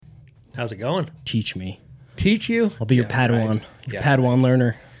How's it going? Teach me. Teach you? I'll be your Padawan. right. Your Yeah, Padawan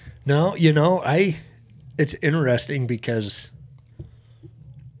learner. No, it's interesting because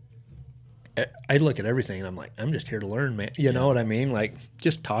I look at everything and I'm like, I'm just here to learn, man. You know what I mean? Like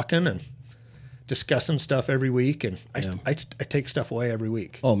just talking and discussing stuff every week, and I take stuff away every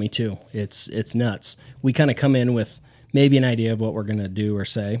week. Oh, me too. It's nuts. We kind of come in with maybe an idea of what we're going to do or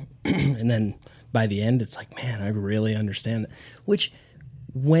say, and then by the end, it's like, man, I really understand that. Which,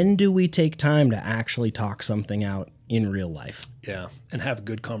 when do we take time to actually talk something out in real life? Yeah, and have a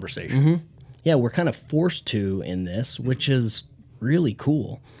good conversation. Yeah, we're kind of forced to in this, which is really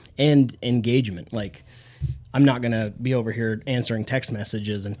cool. And engagement. Like, I'm not going to be over here answering text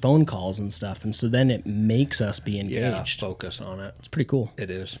messages and phone calls and stuff. And so then it makes us be engaged. Yeah, focus on it. It's pretty cool. It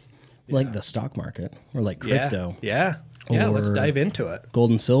is. Like the stock market or like crypto. Yeah, let's dive into it. Gold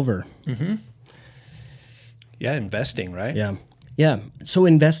and silver. Yeah, investing, right? Yeah. Yeah. So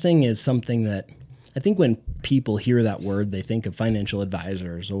investing is something that I think when people hear that word, they think of financial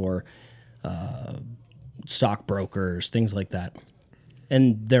advisors or stockbrokers, things like that.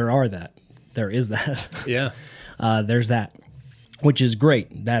 And there is that. Yeah. There's that, which is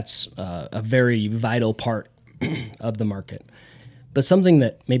great. That's a very vital part of the market. But something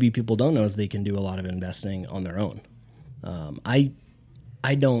that maybe people don't know is they can do a lot of investing on their own.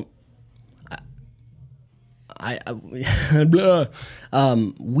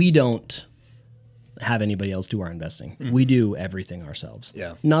 We don't have anybody else do our investing. We do everything ourselves.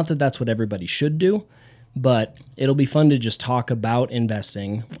 Yeah. Not that that's what everybody should do, but it'll be fun to just talk about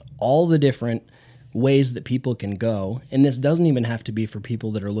investing, all the different ways that people can go. And this doesn't even have to be for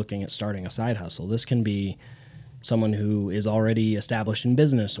people that are looking at starting a side hustle. This can be someone who is already established in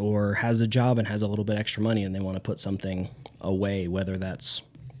business or has a job and has a little bit extra money and they want to put something away, whether that's,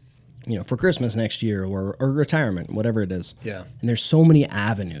 for Christmas next year or retirement, whatever it is. Yeah. And there's so many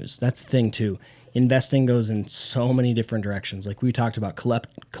avenues. That's the thing too. Investing goes in so many different directions. Like we talked about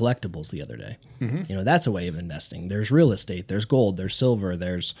collectibles the other day. That's a way of investing. There's real estate, there's gold, there's silver,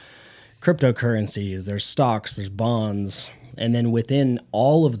 there's cryptocurrencies, there's stocks, there's bonds. And then within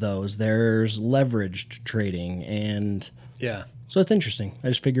all of those, there's leveraged trading. And so it's interesting. I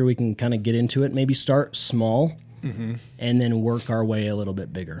just figure we can kind of get into it, maybe start small and then work our way a little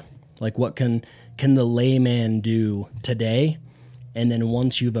bit bigger. Like what can the layman do today? And then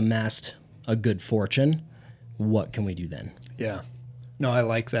once you've amassed a good fortune, what can we do then? Yeah. No, I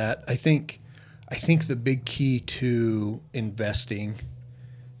like that. I think the big key to investing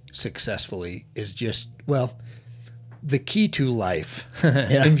successfully is just, the key to life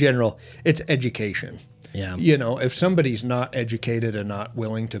in general, it's education. Yeah. If somebody's not educated and not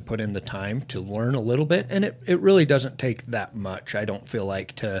willing to put in the time to learn a little bit, and it really doesn't take that much, I don't feel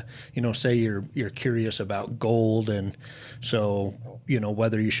like, to, say you're curious about gold, and so,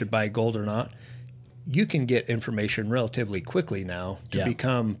 whether you should buy gold or not, you can get information relatively quickly now to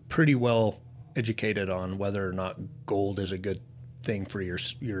become pretty well educated on whether or not gold is a good thing for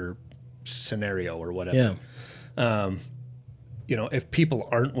your scenario or whatever. Yeah. If people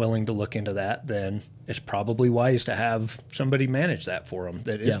aren't willing to look into that, then it's probably wise to have somebody manage that for them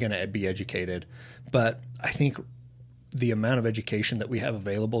that is going to be educated. But I think the amount of education that we have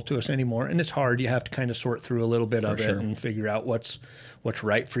available to us anymore, and it's hard, you have to kind of sort through a little bit of it and figure out what's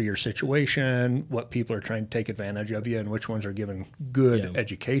right for your situation, what people are trying to take advantage of you, and which ones are giving good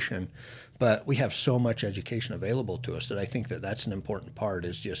education. But we have so much education available to us that I think that that's an important part,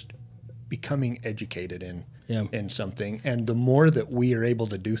 is just becoming educated in something. And the more that we are able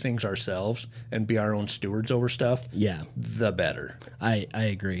to do things ourselves and be our own stewards over stuff, the better. I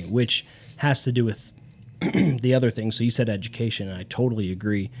agree, which has to do with the other thing. So you said education, and I totally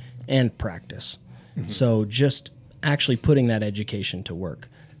agree, and practice. So just actually putting that education to work.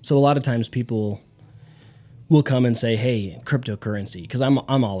 So a lot of times people will come and say, hey, cryptocurrency, because I'm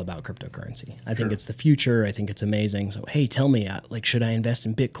all about cryptocurrency. I think it's the future. I think it's amazing. So, hey, tell me, should I invest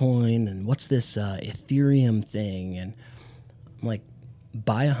in Bitcoin? And what's this Ethereum thing? And I'm like,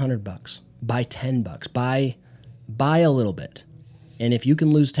 buy $100, buy $10, buy a little bit. And if you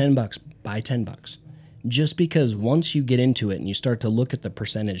can lose $10, buy $10. Just because once you get into it and you start to look at the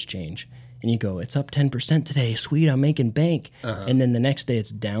percentage change and you go, it's up 10% today, sweet, I'm making bank. And then the next day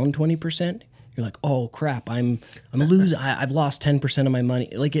it's down 20%. You're like, oh crap, I'm losing. I've lost 10% of my money.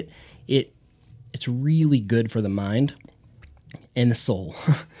 Like it's really good for the mind and the soul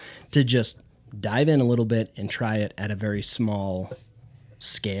to just dive in a little bit and try it at a very small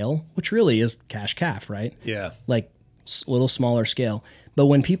scale, which really is cash calf, right? Yeah. Like a little smaller scale. But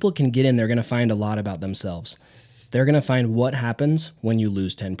when people can get in, they're going to find a lot about themselves. They're going to find what happens when you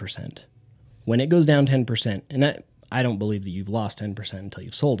lose 10%. When it goes down 10%, and I don't believe that you've lost 10% until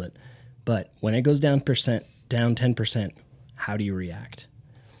you've sold it. But when it goes down 10%, how do you react?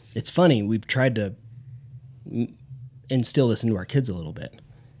 It's funny. We've tried to instill this into our kids a little bit.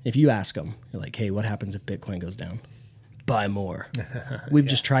 If you ask them, you're like, hey, what happens if Bitcoin goes down? Buy more. We've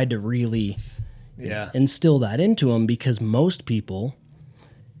just tried to really instill that into them, because most people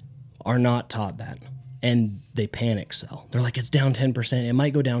are not taught that. And they panic sell. They're like, it's down 10%. It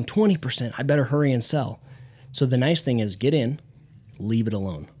might go down 20%. I better hurry and sell. So the nice thing is, get in, leave it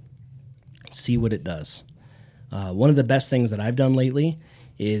alone. See what it does. One of the best things that I've done lately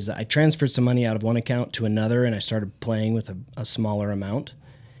is I transferred some money out of one account to another, and I started playing with a smaller amount.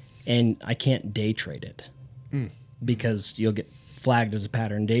 And I can't day trade it because you'll get flagged as a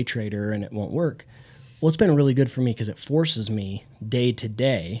pattern day trader and it won't work. Well, it's been really good for me because it forces me day to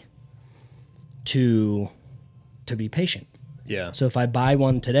day to be patient. Yeah. So if I buy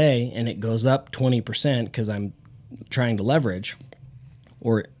one today and it goes up 20% because I'm trying to leverage,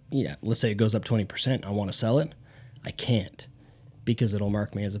 or let's say it goes up 20%, I want to sell it, I can't, because it'll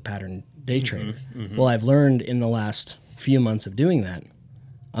mark me as a pattern day trader. Well, I've learned in the last few months of doing that,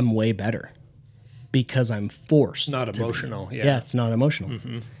 I'm way better because I'm forced. Not emotional. Yeah, it's not emotional.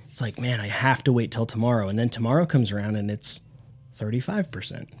 It's like, man, I have to wait till tomorrow. And then tomorrow comes around and it's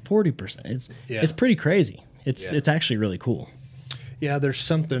 35%, 40%. It's pretty crazy. It's actually really cool. Yeah, there's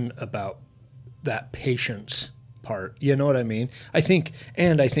something about that patience part. You know what I mean? I think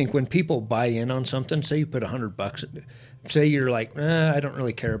when people buy in on something, say you put $100, say you're like, I don't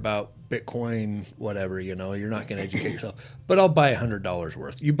really care about Bitcoin, whatever, you're not going to educate yourself, but I'll buy $100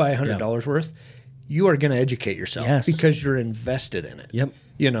 worth. You buy $100 worth, you are going to educate yourself because you're invested in it. Yep.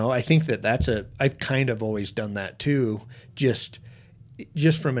 I think I've kind of always done that too, just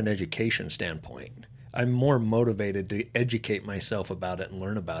from an education standpoint. I'm more motivated to educate myself about it and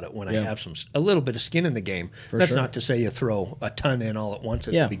learn about it when I have a little bit of skin in the game. That's not to say you throw a ton in all at once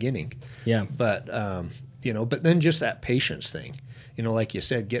at the beginning. Yeah. But, but then just that patience thing, like you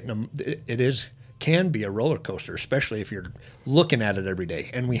said, getting them, can be a roller coaster, especially if you're looking at it every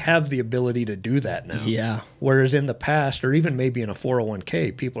day. And we have the ability to do that now. Yeah. Whereas in the past, or even maybe in a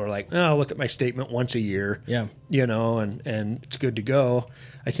 401k, people are like, I'll look at my statement once a year. Yeah. And it's good to go.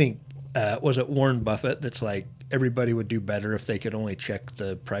 I think, was it Warren Buffett that's like, everybody would do better if they could only check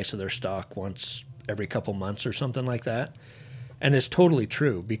the price of their stock once every couple months or something like that. And it's totally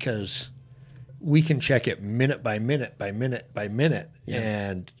true, because we can check it minute by minute by minute by minute,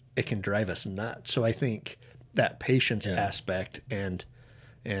 and it can drive us nuts. So I think that patience aspect and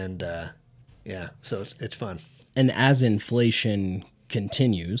so it's fun. And as inflation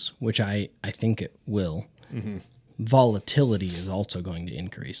continues, which I think it will, volatility is also going to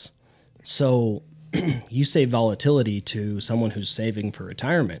increase. So you say volatility to someone who's saving for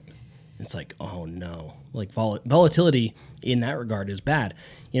retirement, it's like, oh no. Like volatility in that regard is bad.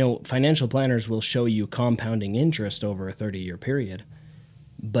 Financial planners will show you compounding interest over a 30-year period,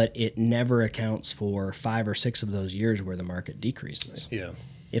 but it never accounts for 5 or 6 of those years where the market decreases. Yeah.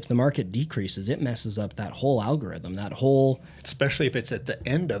 If the market decreases, it messes up that whole algorithm, especially if it's at the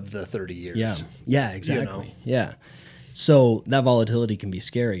end of the 30 years. Yeah. Yeah, exactly. Yeah. So that volatility can be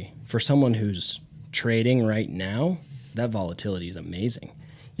scary. For someone who's trading right now, that volatility is amazing.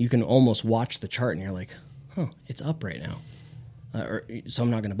 You can almost watch the chart and you're like, it's up right now. So I'm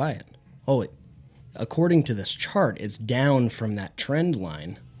not going to buy it. According to this chart, it's down from that trend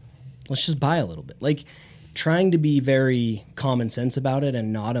line. Let's just buy a little bit. Like, trying to be very common sense about it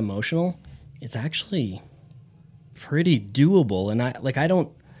and not emotional, it's actually pretty doable. And I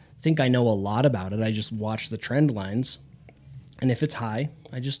don't think I know a lot about it. I just watch the trend lines. And if it's high,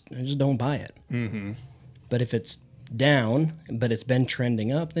 I just don't buy it. Mm-hmm. But if it's down, but it's been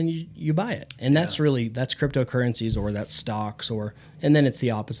trending up, then you buy it. And that's cryptocurrencies, or that's stocks, and then it's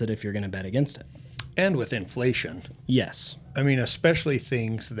the opposite if you're going to bet against it. And with inflation. Yes. I mean, especially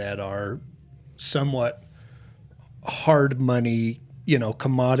things that are somewhat hard money,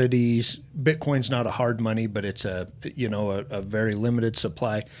 commodities. Bitcoin's not a hard money, but it's a very limited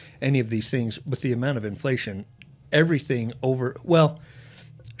supply. Any of these things, with the amount of inflation, everything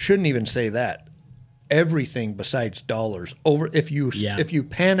shouldn't even say that. Everything besides dollars if you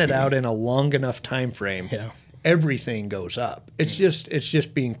pan it out in a long enough time frame, everything goes up. It's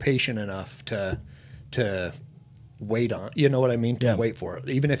just being patient enough to wait on, you know what I mean? To wait for it.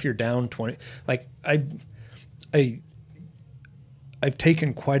 Even if you're down 20, like I've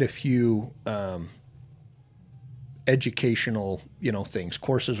taken quite a few educational, things,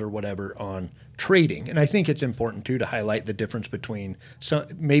 courses or whatever on trading. And I think it's important too to highlight the difference between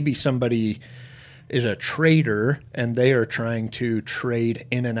maybe somebody is a trader and they are trying to trade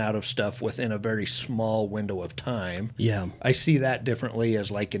in and out of stuff within a very small window of time. Yeah. I see that differently as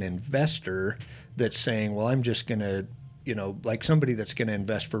like an investor that's saying, well, I'm just going to, like somebody that's going to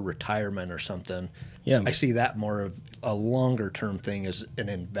invest for retirement or something. Yeah. I see that more of a longer term thing as an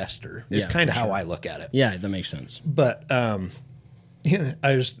investor. It's kind of how I look at it. Yeah, that makes sense. But I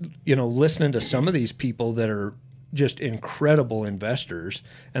was, listening to some of these people that are just incredible investors,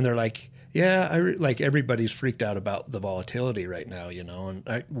 and they're like, yeah, like everybody's freaked out about the volatility right now,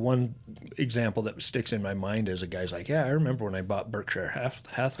 And one example that sticks in my mind is a guy's like, yeah, I remember when I bought Berkshire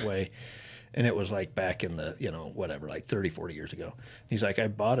Hathaway, and it was like back in the, like 30, 40 years ago. He's like, I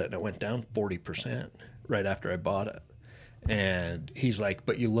bought it and it went down 40% right after I bought it. And he's like,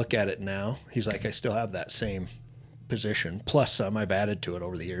 but you look at it now, he's like, I still have that same position, plus some I've added to it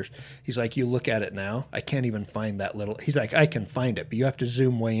over the years. He's like, you look at it now, I can't even find that little, he's like, I can find it, but you have to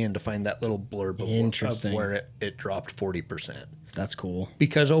zoom way in to find that little blurb of where it dropped 40%. That's cool.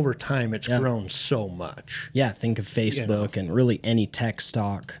 Because over time it's grown so much. Yeah, think of Facebook and really any tech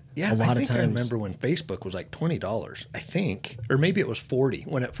stock. Yeah, I remember when Facebook was like $20, I think, or maybe it was $40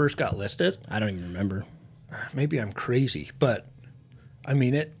 when it first got listed. I don't even remember. Maybe I'm crazy, but I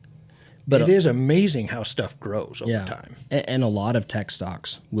mean it is amazing how stuff grows over time. And a lot of tech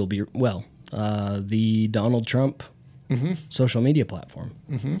stocks will be, the Donald Trump social media platform.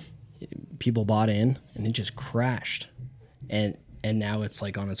 People bought in and it just crashed. And now it's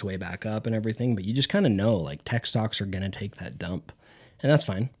like on its way back up and everything. But you just kind of know like tech stocks are going to take that dump. And that's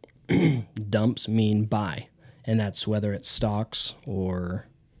fine. Dumps mean buy. And that's whether it's stocks or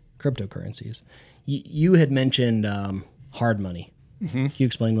cryptocurrencies. You had mentioned hard money. Can you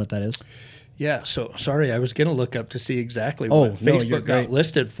explain what that is? Yeah, so sorry, I was going to look up to see exactly what Facebook got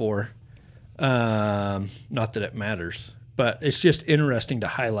listed for. Not that it matters, but it's just interesting to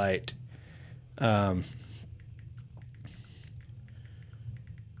highlight.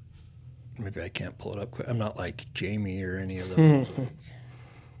 Maybe I can't pull it up quick. I'm not like Jamie or any of those.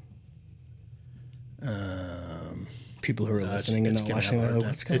 People who are listening and not watching,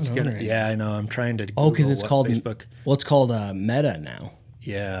 what's going on right Yeah, I know. I'm trying to Google because it's called Facebook. Well, it's called Meta now.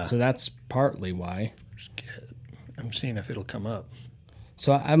 Yeah. So that's partly why. I'm seeing if it'll come up.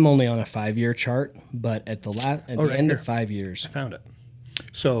 So I'm only on a 5-year chart, but at the end of 5 years, I found it.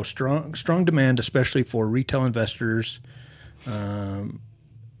 So strong demand, especially for retail investors.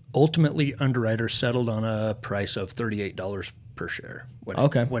 Ultimately, underwriters settled on a price of $38 per share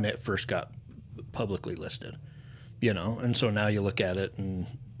when it first got publicly listed. And so now you look at it and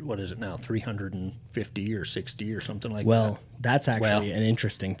what is it now, 350 or 60 or something like that? Well, that's actually an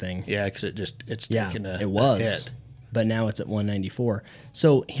interesting thing. Yeah, because it's taken a hit. But now it's at 194.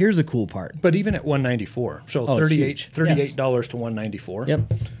 So here's the cool part. But even at 194, so $38 to 194.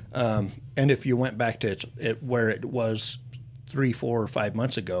 Yep. And if you went back to where it was 3, 4, or 5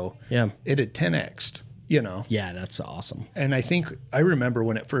 months ago, it had 10x'd. Yeah, that's awesome. And I remember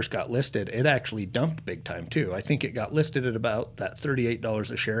when it first got listed, it actually dumped big time too. I think it got listed at about that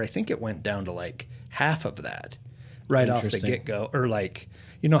 $38 a share. I think it went down to like half of that right off the get-go, or like,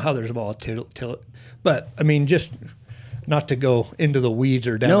 how there's volatility. But I mean, just not to go into the weeds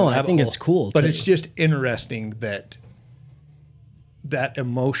or down. No, I think it's cool. But it's just interesting that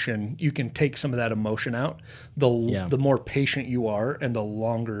emotion, you can take some of that emotion out, the more patient you are and the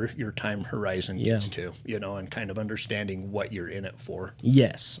longer your time horizon gets to, and kind of understanding what you're in it for.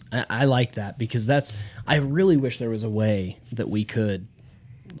 Yes, I like that because I really wish there was a way that we could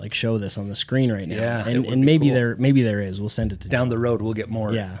like show this on the screen right now. Yeah, and maybe cool. maybe there is. We'll send it to down the road. We'll get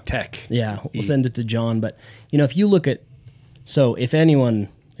more tech. Yeah, we'll send it to John. But if you look at, so if anyone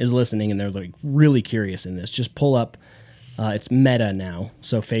is listening and they're like really curious in this, just pull up. It's Meta now,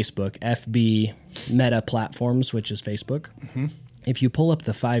 so Facebook, FB, Meta Platforms, which is Facebook. Mm-hmm. If you pull up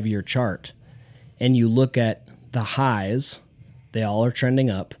the 5-year chart and you look at the highs, they all are trending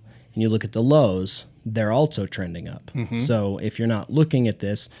up, and you look at the lows, they're also trending up. Mm-hmm. So if you're not looking at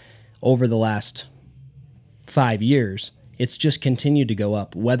this over the last 5 years, it's just continued to go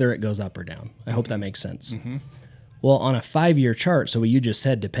up, whether it goes up or down. I hope that makes sense. Mm-hmm. Well, on a 5-year chart, so what you just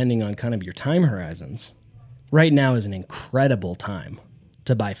said, depending on kind of your time horizons, right now is an incredible time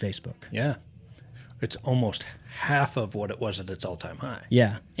to buy Facebook. Yeah. It's almost half of what it was at its all-time high.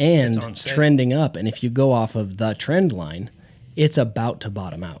 Yeah, and trending up. And if you go off of the trend line, it's about to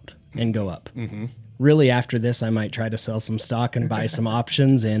bottom out and go up. Mm-hmm. Really, after this, I might try to sell some stock and buy some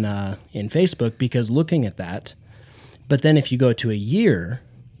options in Facebook because looking at that. But then if you go to a year,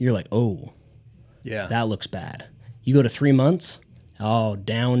 you're like, oh, that looks bad. You go to 3 months,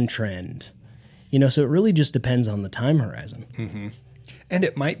 downtrend. So it really just depends on the time horizon. Mm-hmm. And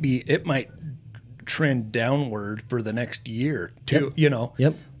it might trend downward for the next year too,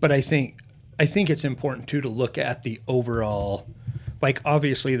 Yep. But I think it's important too to look at the overall, like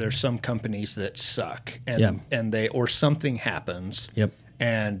obviously there's some companies that suck and or something happens Yep.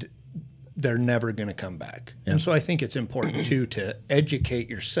 and they're never going to come back. Yep. And so I think it's important too to educate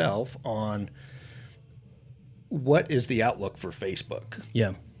yourself on what is the outlook for Facebook.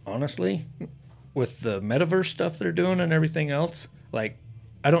 Yeah. Honestly, with the metaverse stuff they're doing and everything else, like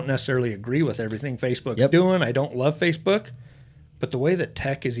I don't necessarily agree with everything Facebook's doing. I don't love Facebook, but the way that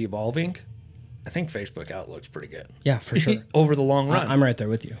tech is evolving, I think Facebook outlook's pretty good. Yeah, for sure. Over the long run. I'm right there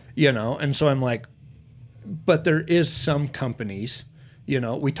with you. And so I'm like, but there is some companies,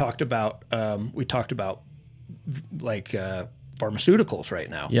 we talked about like pharmaceuticals right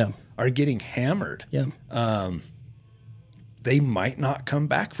now are getting hammered. Yeah. They might not come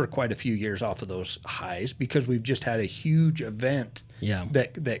back for quite a few years off of those highs because we've just had a huge event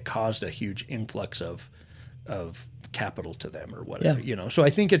that caused a huge influx of capital to them or whatever, So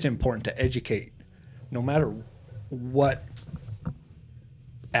I think it's important to educate no matter what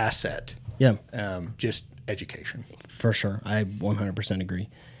asset. Yeah. Just education. For sure. I 100% agree.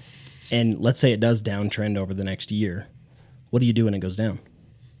 And let's say it does downtrend over the next year. What do you do when it goes down?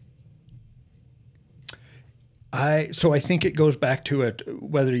 So I think it goes back to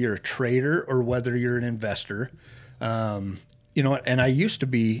whether you're a trader or whether you're an investor. And I used to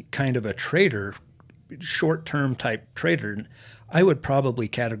be kind of a trader, short-term type trader. I would probably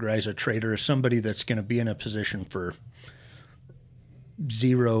categorize a trader as somebody that's going to be in a position for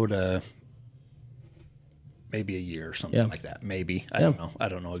 0 to maybe a year or something like that. Maybe. I don't know. I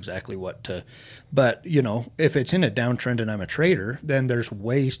don't know exactly what to, but if it's in a downtrend and I'm a trader, then there's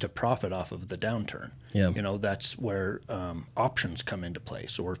ways to profit off of the downturn. Yeah. That's where options come into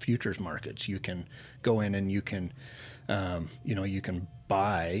place, or futures markets. You can go in and you can, you can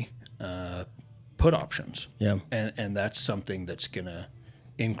buy put options. Yeah. And that's something that's going to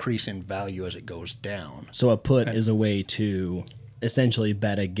increase in value as it goes down. So a put is a way to essentially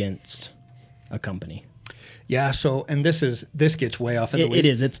bet against a company. Yeah. So, and this gets way off in the weeds. It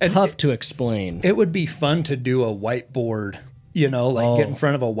is. It's tough to explain. It would be fun to do a whiteboard, get in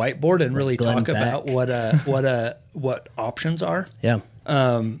front of a whiteboard and really talk about what options are. Yeah.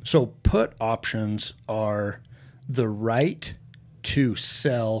 So put options are the right to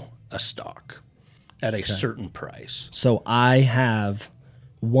sell a stock at a certain price. So I have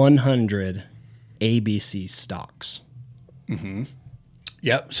 100 ABC stocks. Mm-hmm.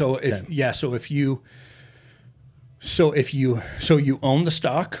 Yep. So if you own the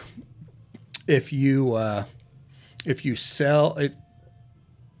stock, if you sell it,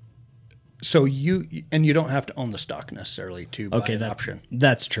 so you don't have to own the stock necessarily to buy an option.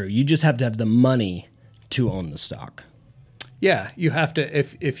 That's true. You just have to have the money to own the stock. Yeah, you have to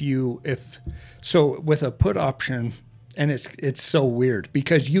so with a put option, and it's so weird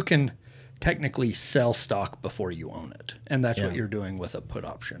because you can technically sell stock before you own it, and that's what you're doing with a put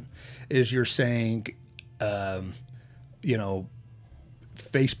option. Is you're saying, Facebook's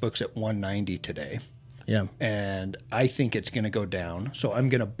at 190 today. Yeah. And I think it's going to go down, so I'm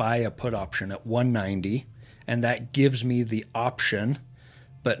going to buy a put option at 190, and that gives me the option,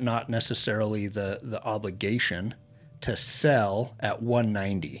 but not necessarily the obligation to sell at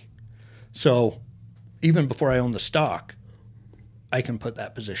 190. So even before I own the stock, I can put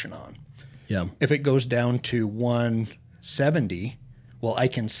that position on. Yeah. If it goes down to 170, well, I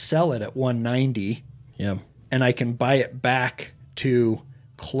can sell it at 190. Yeah. And I can buy it back to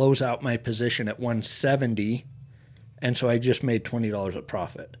close out my position at 170. And so I just made $20 of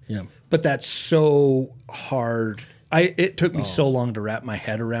profit. Yeah. But that's so hard. It took me so long to wrap my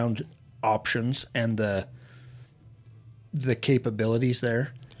head around options and the capabilities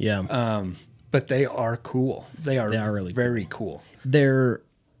there. Yeah. But they are cool. They are really very cool. They're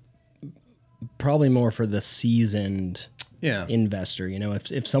probably more for the seasoned investor.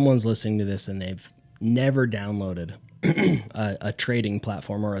 If someone's listening to this and they've never downloaded a trading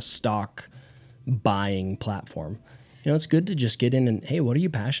platform or a stock buying platform, it's good to just get in and, hey, what are you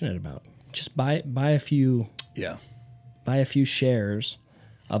passionate about? Just buy a few shares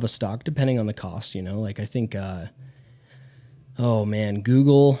of a stock, depending on the cost. Like I think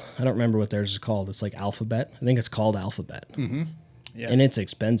Google, I don't remember what theirs is called. It's like Alphabet. I think it's called Alphabet. Mm-hmm. Yeah. And it's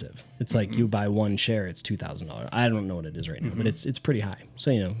expensive. It's like you buy one share, it's $2,000. I don't know what it is right now, but it's pretty high.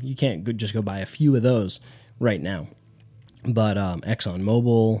 So, you can't just go buy a few of those right now. But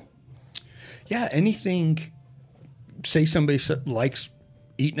ExxonMobil. Yeah, anything, say somebody likes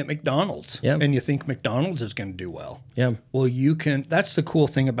eating at McDonald's, Yeah. and you think McDonald's is going to do well. Yeah. Well, you can. That's the cool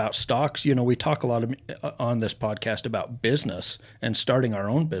thing about stocks. You know, we talk a lot on this podcast about business and starting our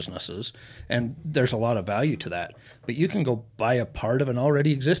own businesses, and there's a lot of value to that. But you can go buy a part of an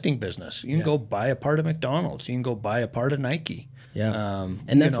already existing business. You can go buy a part of McDonald's. You can go buy a part of Nike. Yeah.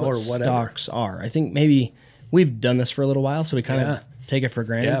 And that's what stocks are. I think maybe we've done this for a little while, so we kind of take it for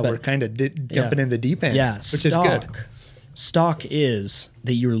granted. Yeah, but we're kind of jumping in the deep end, which is good. Stock is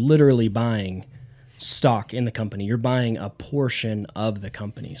that you're literally buying stock in the company. You're buying a portion of the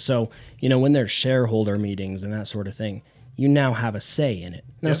company. So, you know, when there's shareholder meetings and that sort of thing, you now have a say in it.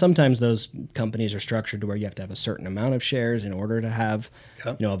 Now, sometimes those companies are structured to where you have to have a certain amount of shares in order to have,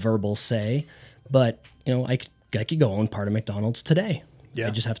 you know, a verbal say. But, you know, I could go own part of McDonald's today. Yeah.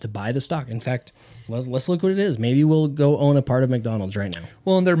 I just have to buy the stock. In fact, let's look what it is. Maybe we'll go own a part of McDonald's right now.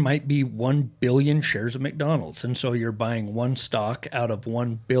 Well, and there might be 1 billion shares of McDonald's. And so you're buying one stock out of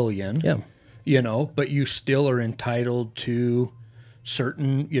 1 billion. Yeah. You know, but you still are entitled to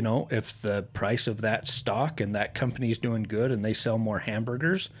certain, you know, if the price of that stock and that company's doing good and they sell more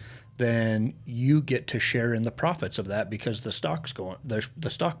hamburgers, then you get to share in the profits of that because the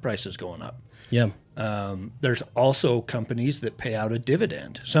stock price is going up. Yeah. There's also companies that pay out a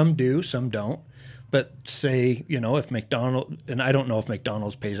dividend. Some do, some don't. But say, you know, if McDonald's, and I don't know if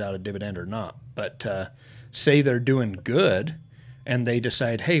McDonald's pays out a dividend or not, but say they're doing good and they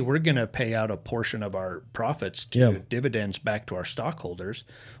decide, hey, we're going to pay out a portion of our profits to dividends back to our stockholders.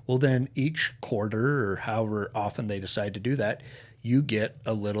 Well, then each quarter or however often they decide to do that, you get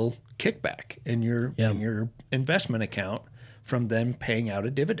a little kickback in your investment account from them paying out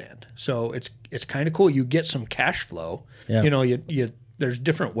a dividend. So it's kind of cool. You get some cash flow. Yeah. You know, there's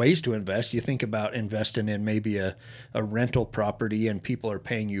different ways to invest. You think about investing in maybe a rental property and people are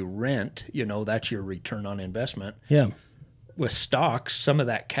paying you rent. You know, that's your return on investment. Yeah. With stocks, some of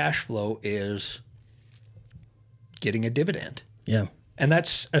that cash flow is getting a dividend. Yeah. And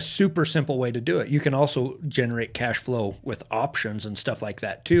that's a super simple way to do it. You can also generate cash flow with options and stuff like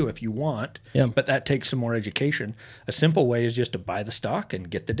that too if you want. Yeah. But that takes some more education. A simple way is just to buy the stock and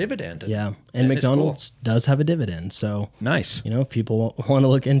get the dividend. And McDonald's does have a dividend. So nice. You know, if people want to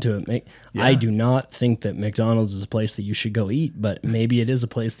look into it, I do not think that McDonald's is a place that you should go eat, but maybe it is a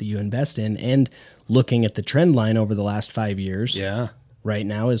place that you invest in. And looking at the trend line over the last 5 years, right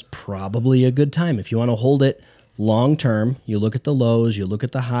now is probably a good time. If you want to hold it long term, you look at the lows, you look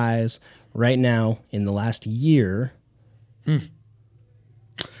at the highs. Right now, in the last year, in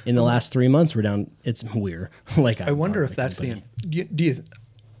the last 3 months, we're down. It's weird. I wonder if that's do you?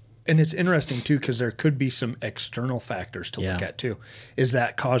 And it's interesting too because there could be some external factors to look at too. Is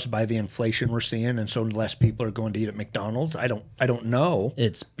that caused by the inflation we're seeing, and so less people are going to eat at McDonald's? I don't know.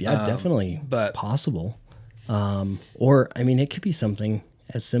 It's definitely possible. Or I mean, it could be something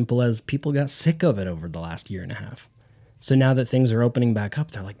as simple as people got sick of it over the last year and a half. So now that things are opening back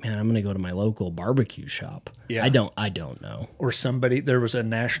up, they're like, man, I'm going to go to my local barbecue shop. Yeah. I don't know. Or there was a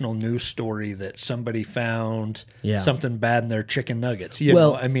national news story that somebody found something bad in their chicken nuggets. You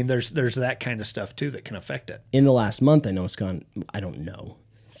know, I mean, there's that kind of stuff too that can affect it. In the last month, I know it's gone, I don't know.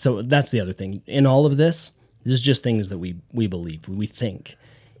 So that's the other thing. In all of this is just things that we believe, we think.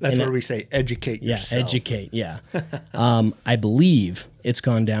 That's where we say educate yourself. Yeah, educate, I believe it's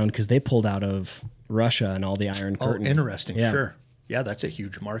gone down because they pulled out of Russia and all the Iron Curtain. Oh, interesting. Yeah. Sure. Yeah, that's a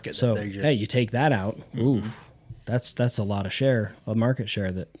huge market. So, hey, you take that out. Ooh, that's a lot of market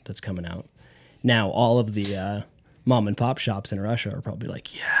share that's coming out. Now, all of the mom and pop shops in Russia are probably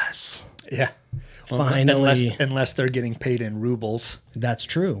like, yes. Yeah. Well, finally. Unless they're getting paid in rubles. That's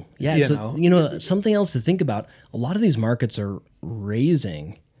true. Yeah. You know, something else to think about, a lot of these markets are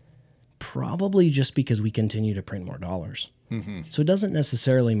raising probably just because we continue to print more dollars. Mm-hmm. So it doesn't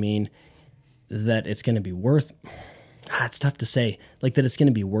necessarily mean that it's going to be worth, it's tough to say, like that it's going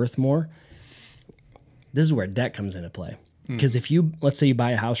to be worth more. This is where debt comes into play. Because if let's say you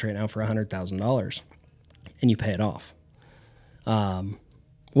buy a house right now for $100,000 and you pay it off.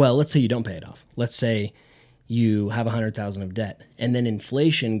 Well, let's say you don't pay it off. Let's say you have $100,000 of debt and then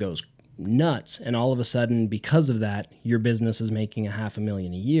inflation goes nuts. And all of a sudden, because of that, your business is making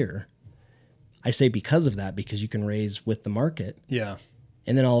 $500,000 a year. I say because of that, because you can raise with the market. Yeah.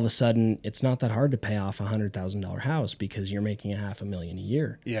 And then all of a sudden, it's not that hard to pay off a $100,000 house because you're making $500,000 a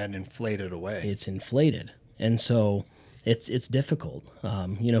year. Yeah, and inflate it away. It's inflated. And so it's difficult.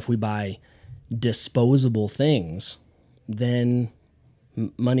 You know, if we buy disposable things, then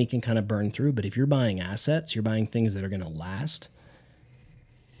money can kind of burn through. But if you're buying assets, you're buying things that are going to last,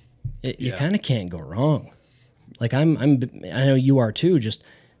 you kind of can't go wrong. Like I know you are too, just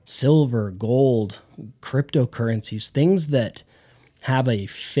silver, gold, cryptocurrencies, things that have a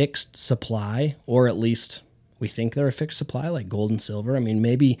fixed supply, or at least we think they're a fixed supply, like gold and silver. I mean,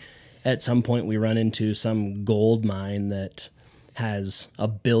 maybe at some point we run into some gold mine that has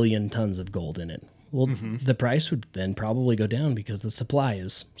 1 billion tons of gold in it. Well, the price would then probably go down because the supply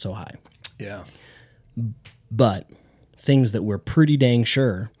is so high. Yeah. But things that we're pretty dang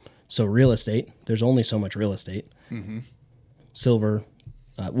sure, so real estate, there's only so much real estate. Silver,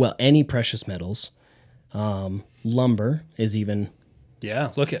 any precious metals. Lumber is even...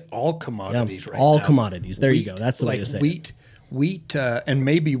 Yeah, look at all commodities right now. All commodities. There you go. That's the way to say it. Wheat, and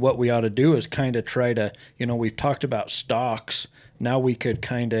maybe what we ought to do is kind of try to, we've talked about stocks. Now we could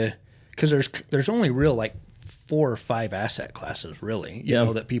kind of, because there's only real like 4 or 5 asset classes really, you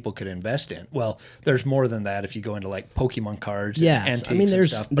know, that people could invest in. Well, there's more than that if you go into like Pokemon cards and antiques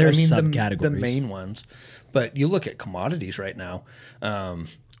there's and stuff. There's subcategories. The main ones. But you look at commodities right now,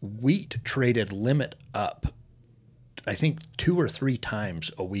 wheat traded limit up, I think 2 or 3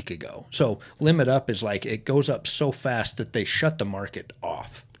 times a week ago. So limit up is like it goes up so fast that they shut the market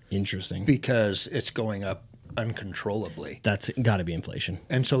off. Interesting. Because it's going up uncontrollably. That's got to be inflation.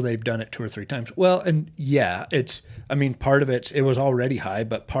 And so they've done it 2 or 3 times. Well, and yeah, part of it was already high,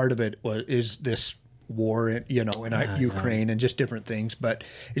 but part of it is this war in Ukraine and just different things. But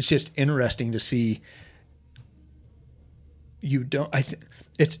it's just interesting to see. I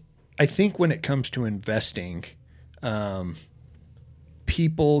think when it comes to investing,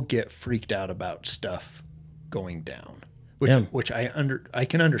 people get freaked out about stuff going down, which I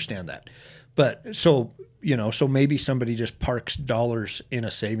can understand that. But so maybe somebody just parks dollars in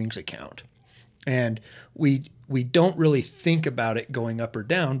a savings account, and we don't really think about it going up or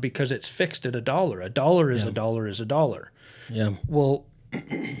down because it's fixed at $1. $1 is $1 is $1. Yeah. Well,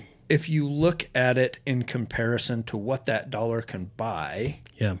 if you look at it in comparison to what that dollar can buy,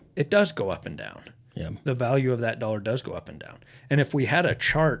 it does go up and down. Yeah. The value of that dollar does go up and down. And if we had a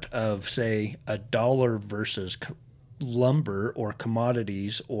chart of, say, $1 versus lumber or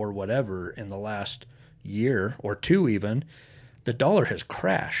commodities or whatever in the last year or 2 even, the dollar has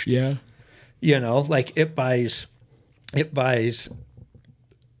crashed. Yeah. Like it buys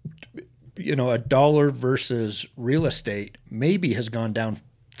 $1 versus real estate maybe has gone down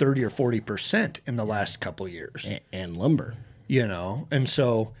 30 or 40% in the last couple of years. And lumber. And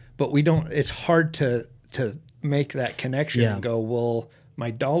so, but we don't, it's hard to make that connection and go, well,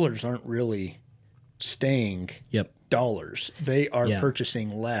 my dollars aren't really staying dollars. They are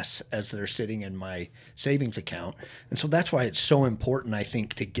purchasing less as they're sitting in my savings account. And so that's why it's so important, I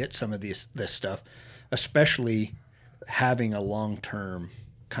think, to get some of this stuff, especially having a long-term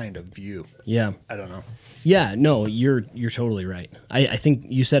kind of view. Yeah. I don't know. Yeah, no, you're totally right. I think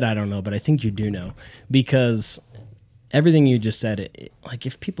you said I don't know, but I think you do know, because everything you just said, like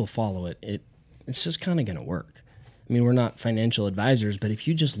if people follow it, it's just kind of going to work. I mean, we're not financial advisors, but if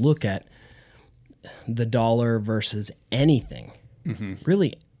you just look at the dollar versus anything,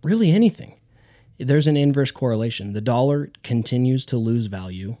 really anything, there's an inverse correlation. The dollar continues to lose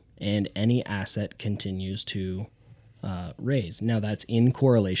value and any asset continues to raise. Now that's in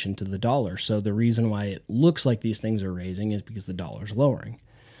correlation to the dollar. So the reason why it looks like these things are raising is because the dollar's lowering.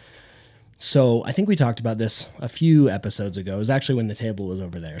 So I think we talked about this a few episodes ago. It was actually when the table was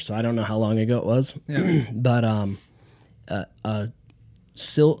over there. So I don't know how long ago it was, but a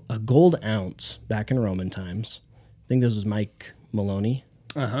gold ounce back in Roman times, I think this was Mike Maloney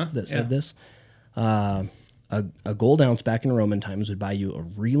that said this. A gold ounce back in Roman times would buy you a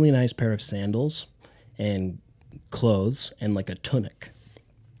really nice pair of sandals and clothes and like a tunic.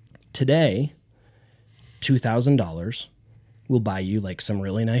 Today, $2,000 will buy you like some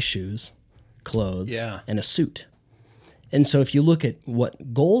really nice shoes, clothes, and a suit. And so if you look at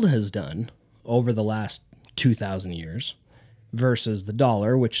what gold has done over the last 2,000 years versus the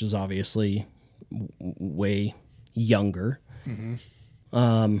dollar, which is obviously way younger.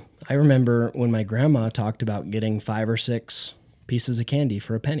 I remember when my grandma talked about getting 5 or 6 pieces of candy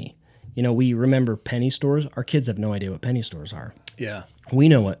for a penny. We remember penny stores. Our kids have no idea what penny stores are. Yeah. We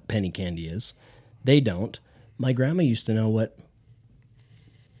know what penny candy is. They don't. My grandma used to know what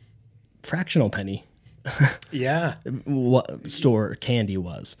fractional penny what store candy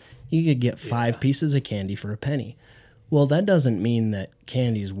was. You could get 5 pieces of candy for a penny. Well, that doesn't mean that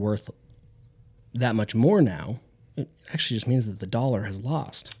candy's worth that much more now. It actually just means that the dollar has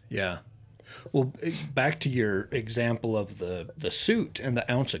lost. Yeah. Well, back to your example of the suit and the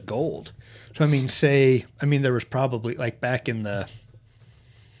ounce of gold. So, there was probably like back in the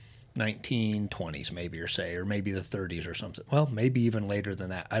 1920s maybe, or maybe the 30s or something. Well, maybe even later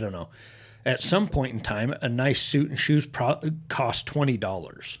than that. I don't know. at some point in time, a nice suit and shoes cost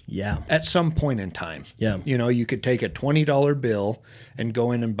 $20. Yeah. At some point in time. Yeah. You know, you could take a $20 bill and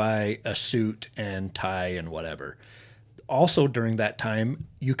go in and buy a suit and tie and whatever. Also during that time,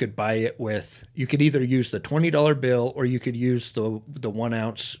 you could buy it with, you could either use the $20 bill or you could use the 1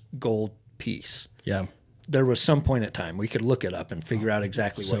 ounce gold piece. Yeah. There was some point in time we could look it up and figure out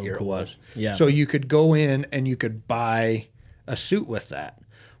exactly So what year cool. it was. Yeah. So you could go in and you could buy a suit with that.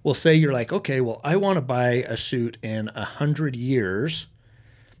 Well, say you're like, okay, well, I want to buy a suit in 100 years.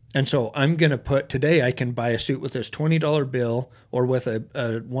 And so I'm going to put, today I can buy a suit with this $20 bill or with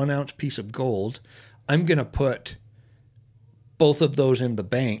a 1 ounce piece of gold. I'm going to put both of those in the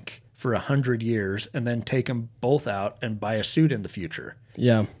bank for 100 years and then take them both out and buy a suit in the future.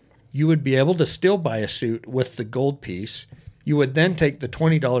 Yeah. You would be able to still buy a suit with the gold piece. You would then take the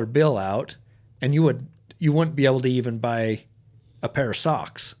 $20 bill out and you wouldn't be able to even buy a pair of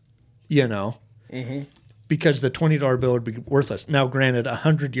socks, you know, because the $20 bill would be worthless. Now, granted, a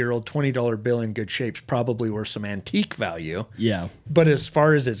 100-year-old $20 bill in good shape is probably worth some antique value. Yeah. But as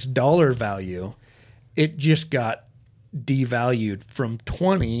far as its dollar value, it just got devalued from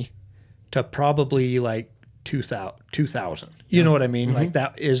 20 to probably like 2,000. You know what I mean? Like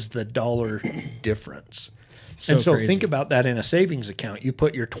that is the dollar difference. So and so crazy. think about that in a savings account. You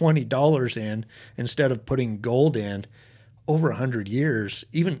put your $20 in instead of putting gold in. Over 100 years,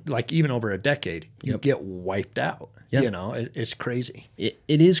 even over a decade, you get wiped out. Yep. You know, it's crazy. It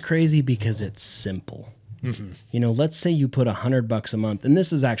is crazy because it's simple. You know, let's say you put $100 a month, and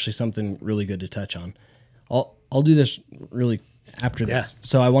this is actually something really good to touch on. I'll do this really after this. Yeah.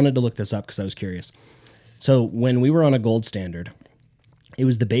 So I wanted to look this up because I was curious. So when we were on a gold standard, it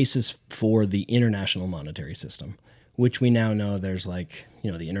was the basis for the international monetary system, which we now know there's like, you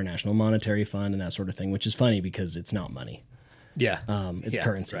know, the International Monetary Fund and that sort of thing, which is funny because it's not money. Yeah. It's Yeah,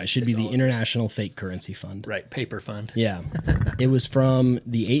 currency. right. It should be the International Fake Currency Fund. Right. Paper fund. Yeah. It was from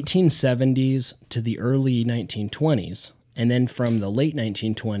the 1870s to the early 1920s, and then from the late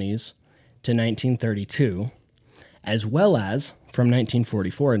 1920s to 1932, as well as from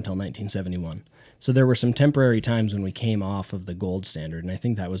 1944 until 1971. So there were some temporary times when we came off of the gold standard, and I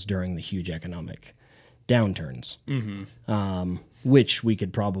think that was during the huge economic downturns, which we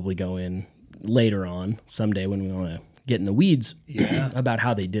could probably go in later on someday when we want to get in the weeds about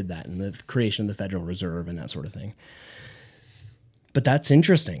how they did that and the creation of the Federal Reserve and that sort of thing. But that's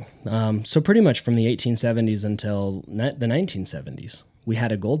interesting. So pretty much from the 1870s until the 1970s, we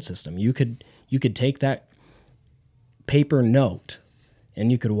had a gold system. You could take that paper note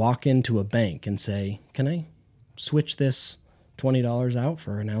and you could walk into a bank and say, "Can I switch this $20 out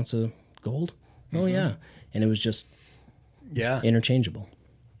for an ounce of gold?" Oh yeah, and it was just interchangeable.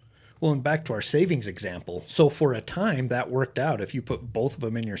 Well, and back to our savings example. So for a time that worked out. If you put both of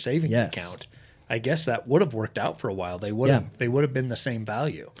them in your savings account, I guess that would have worked out for a while. They would have been the same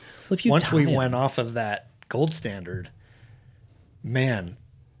value. Well, if you Once we went off of that gold standard, man,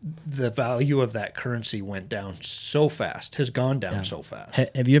 the value of that currency went down so fast, has gone down so fast.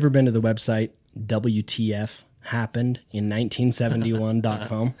 Have you ever been to the website WTF happened in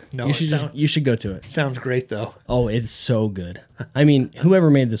 1971.com? No, you should go to it. Sounds great though. Oh, it's so good. I mean, whoever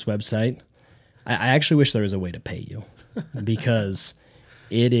made this website, I actually wish there was a way to pay you because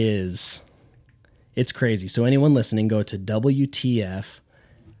it's crazy. So anyone listening, go to WTF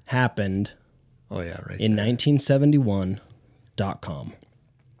happened in 1971.com.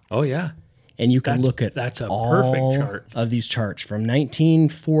 Oh yeah. And you can look at that's a all perfect chart of these charts from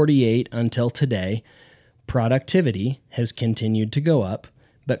 1948 until today. Productivity has continued to go up,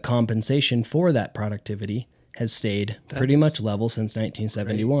 but compensation for that productivity has stayed pretty much level since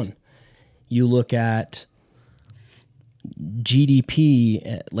 1971. Great. You look at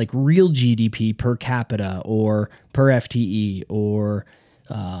GDP, like real GDP per capita or per FTE or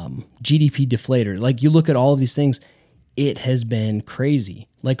GDP deflator. Like you look at all of these things, it has been crazy.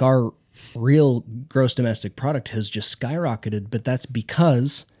 Like our real gross domestic product has just skyrocketed, but that's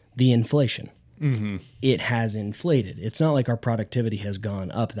because the inflation. It has inflated. It's not like our productivity has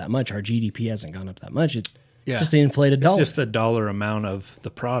gone up that much. Our GDP hasn't gone up that much. It's just the inflated dollar. It's just the dollar amount of the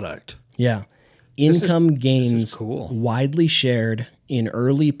product. Yeah. Income gains cool. widely shared in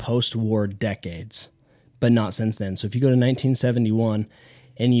early post-war decades, but not since then. So if you go to 1971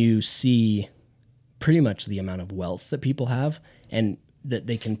 and you see pretty much the amount of wealth that people have and that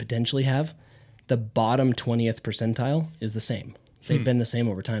they can potentially have, the bottom 20th percentile is the same. They've been the same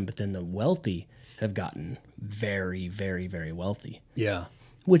over time, but then the wealthy have gotten very, very, very wealthy. Yeah.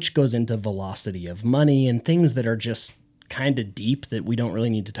 Which goes into velocity of money and things that are just kind of deep that we don't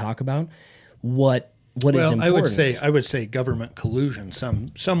really need to talk about. What what is important. I would say government collusion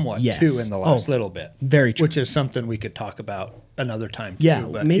somewhat Yes. too in the last little bit. Very true. Which is something we could talk about another time too. Yeah,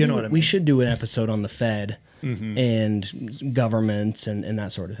 But maybe you know what I mean? we should do an episode on the Fed and governments and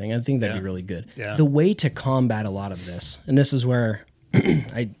that sort of thing. I think that'd be really good. Yeah. The way to combat a lot of this, and this is where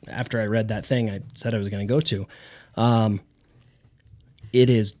after I read that thing I said I was going to go to, it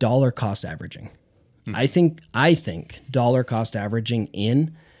is dollar cost averaging. I think dollar cost averaging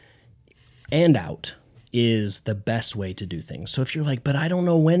in and out is the best way to do things. So if you're like, but I don't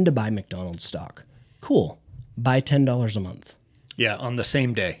know when to buy McDonald's stock, cool. Buy $10 a month. Yeah, on the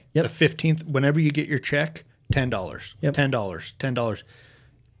same day. Yep. The 15th, whenever you get your check, $10. Yep. $10.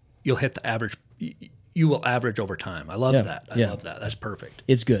 You'll hit the average. You will average over time. I love that. I love that. That's perfect.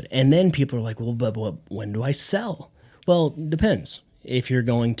 It's good. And then people are like, well, but when do I sell? Well, it depends. If you're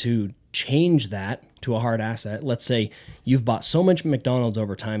going to change that to a hard asset, let's say you've bought so much McDonald's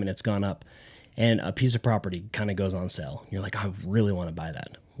over time and it's gone up, and a piece of property kind of goes on sale. You're like, I really want to buy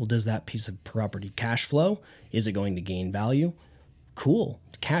that. Well, does that piece of property cash flow? Is it going to gain value? Cool.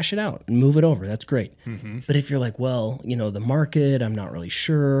 Cash it out and move it over. That's great. But if you're like, well, the market, I'm not really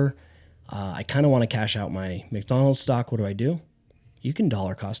sure. I kind of want to cash out my McDonald's stock. What do I do? You can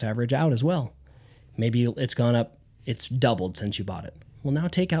dollar cost average out as well. Maybe it's gone up. It's doubled since you bought it. Well, now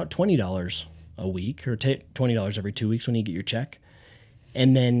take out $20 a week or $20 every 2 weeks when you get your check.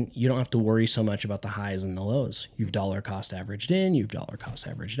 And then you don't have to worry so much about the highs and the lows. You've dollar cost averaged in, you've dollar cost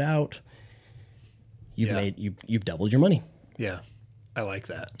averaged out. You've doubled your money. Yeah, I like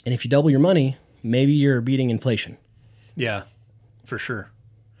that. And if you double your money, maybe you're beating inflation. Yeah, for sure.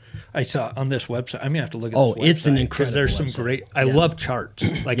 I saw on this website. I'm gonna have to look at. Oh, this website it's an incredible. There's some website. great. I love charts.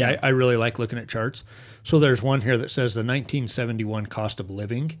 Like I really like looking at charts. So there's one here that says the 1971 cost of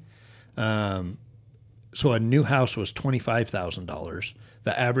living. So a new house was $25,000.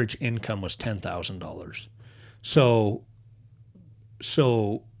 The average income was $10,000.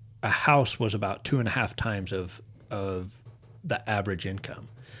 So a house was about 2.5 times of the average income.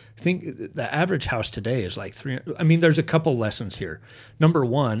 I think the average house today is like there's a couple lessons here. Number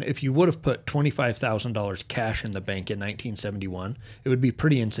one, if you would have put $25,000 cash in the bank in 1971, it would be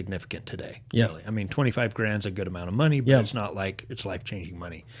pretty insignificant today. Yeah. Really. I mean, 25 grand's a good amount of money, but it's not like it's life-changing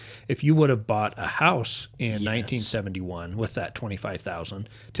money. If you would have bought a house in 1971 with that 25,000,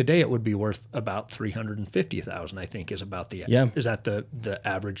 today it would be worth about 350,000. I think is about the is that the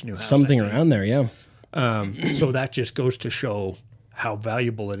average new house? Something around there, yeah. So that just goes to show how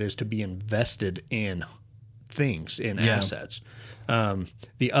valuable it is to be invested in things, in assets.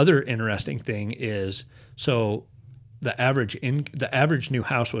 The other interesting thing is, so the average new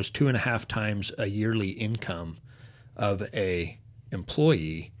house was 2.5 times a yearly income of a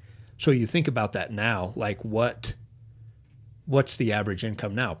employee. So you think about that now, like what's the average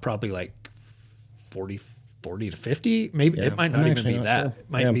income now? Probably like 40 to 50, maybe. It might not even be that. Sure. It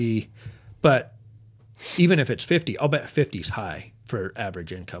might be, but even if it's 50, I'll bet 50 is high for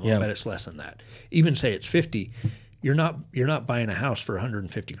average income. I'll bet it's less than that. Even say it's 50, you're not buying a house for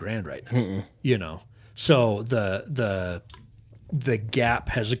 150 grand right now. So the gap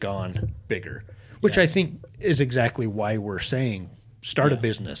has gone bigger, which I think is exactly why we're saying start a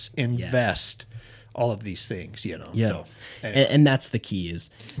business, invest, all of these things. So, anyway. And that's the key is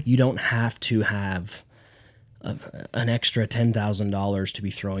you don't have to have an extra $10,000 to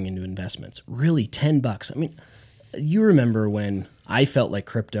be throwing into investments. Really, $10. I mean, you remember when I felt like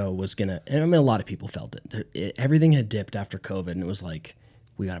crypto was gonna, and I mean, a lot of people felt it. Everything had dipped after COVID, and it was like,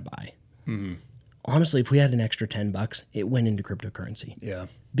 we gotta buy. Honestly, if we had an extra $10, it went into cryptocurrency. Yeah,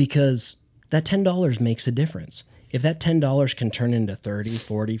 because that $10 makes a difference. If that $10 can turn into 30,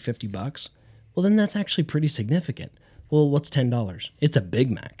 40, $50, well, then that's actually pretty significant. Well, what's $10? It's a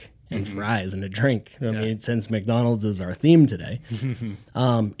Big Mac and fries and a drink. I mean, since McDonald's is our theme today,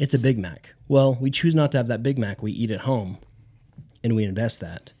 it's a Big Mac. Well, we choose not to have that Big Mac. We eat at home and we invest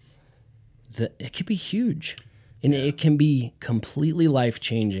that. It could be huge. And it can be completely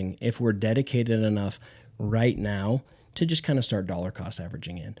life-changing if we're dedicated enough right now to just kind of start dollar cost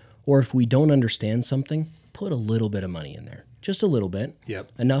averaging in. Or if we don't understand something, put a little bit of money in there. Just a little bit.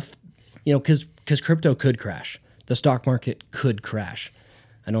 Yep. Enough, because crypto could crash. The stock market could crash.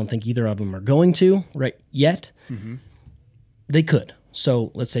 I don't think either of them are going to right yet. They could.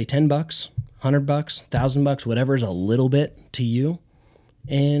 So let's say $10, $100, $1,000, whatever is a little bit to you,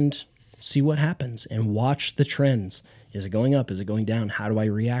 and see what happens and watch the trends. Is it going up? Is it going down? How do I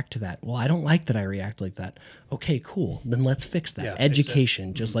react to that? Well, I don't like that I react like that. Okay, cool. Then let's fix that.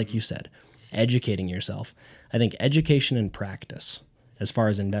 Education, just like you said, educating yourself. I think education and practice, as far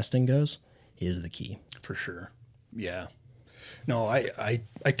as investing goes, is the key. for sure. Yeah. No, I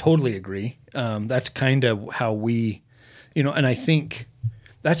totally agree. That's kind of how we, and I think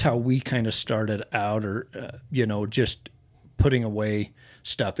that's how we kind of started out, or, just putting away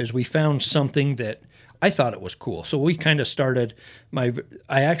stuff, is we found something that I thought it was cool. So we kind of started I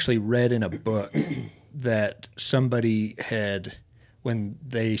actually read in a book that somebody had, when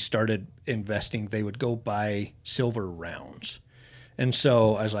they started investing, they would go buy silver rounds. And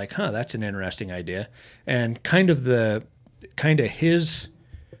so I was like, that's an interesting idea. And kind of his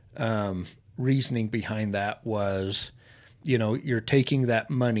reasoning behind that was, you're taking that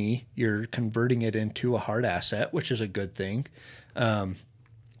money, you're converting it into a hard asset, which is a good thing.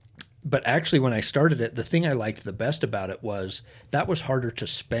 But actually, when I started it, the thing I liked the best about it was that was harder to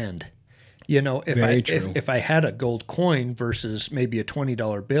spend. If I had a gold coin versus maybe a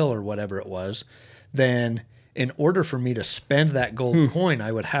 $20 bill or whatever it was, then in order for me to spend that gold coin,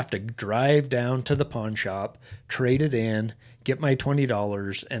 I would have to drive down to the pawn shop, trade it in, get my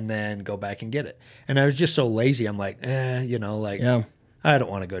 $20, and then go back and get it. And I was just so lazy. I'm like, I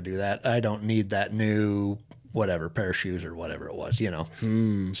don't want to go do that. I don't need that new whatever pair of shoes or whatever it was,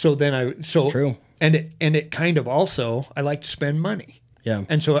 So then true. And it kind of also, I like to spend money. Yeah.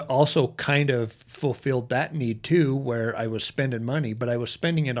 And so it also kind of fulfilled that need too, where I was spending money, but I was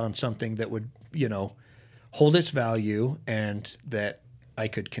spending it on something that would, hold its value and that I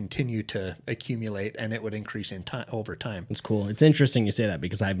could continue to accumulate, and it would increase in time over time. It's cool. It's interesting you say that,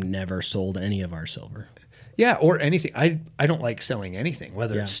 because I've never sold any of our silver. Yeah, or anything. I don't like selling anything,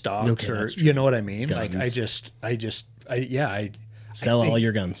 whether it's stocks or you know what I mean. Guns. Like I sell all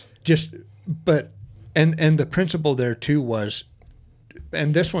your guns. But the principle there too was,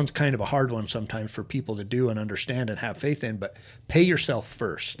 and this one's kind of a hard one sometimes for people to do and understand and have faith in, but pay yourself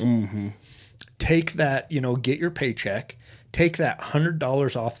first. Mm-hmm. Take that, get your paycheck, take that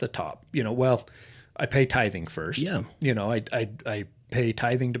 $100 off the top. I pay tithing first. Yeah. I pay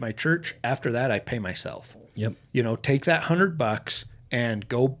tithing to my church. After that, I pay myself. Yep. Take that $100 and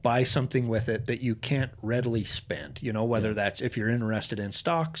go buy something with it that you can't readily spend. Whether that's, if you're interested in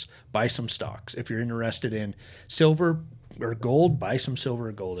stocks, buy some stocks. If you're interested in silver or gold, buy some silver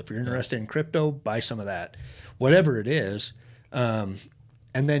or gold. If you're interested in crypto, buy some of that. Whatever it is,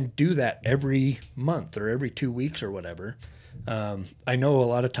 and then do that every month or every 2 weeks or whatever. I know a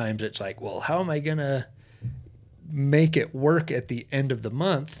lot of times it's like, well, how am I going to make it work at the end of the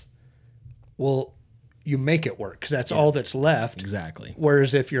month? Well, you make it work, because that's all that's left. Exactly.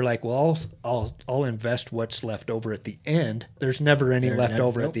 Whereas if you're like, well, I'll invest what's left over at the end, there's never any left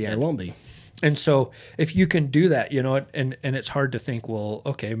over at the end. There won't be. And so if you can do that, and it's hard to think, well,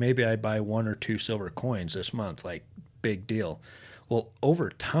 okay, maybe I buy 1 or 2 silver coins this month, like big deal. Well, over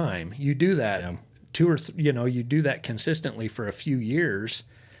time, you do that you do that consistently for a few years,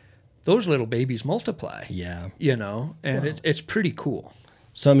 those little babies multiply. Yeah. It's pretty cool.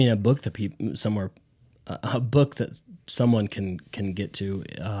 So, a book that a book that someone can get to,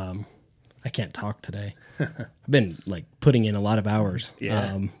 I can't talk today. I've been putting in a lot of hours,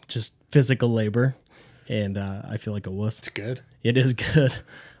 just physical labor, and I feel like a wuss. It's good. It is good.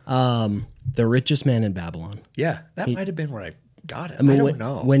 The Richest Man in Babylon. Yeah, that might have been where I got it. I don't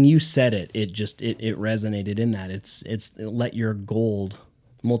know. When you said it, it resonated in that. It's let your gold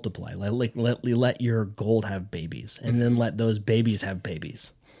multiply. Let your gold have babies, and then let those babies have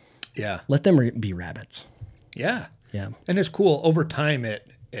babies. Yeah. Let them be rabbits. Yeah. Yeah. And it's cool over time.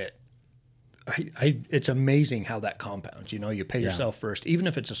 It's amazing how that compounds. You pay yourself first, even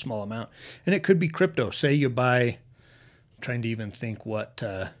if it's a small amount, and it could be crypto. Say you buy. I'm trying to even think what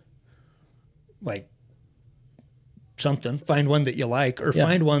something. Find one that you like, or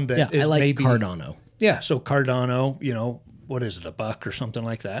find one that is I like maybe Cardano. Yeah, so Cardano, what is it, $1 or something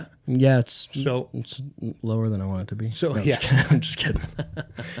like that? Yeah, it's lower than I want it to be. So I'm just kidding.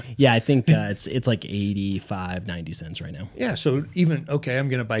 Yeah, I think it's like 85, 90 cents right now. Yeah, so even I'm going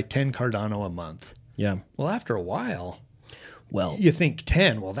to buy 10 Cardano a month. Yeah. Well, after a while, you think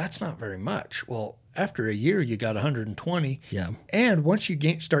 10. Well, that's not very much. Well, after a year, you got 120. Yeah. And once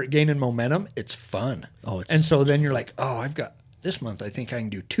you start gaining momentum, it's fun. And so then you're like, I've got this month. I think I can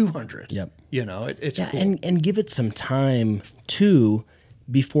do 200. Yep. It's cool. and give it some time too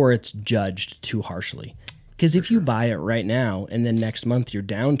before it's judged too harshly. Because if you buy it right now and then next month you're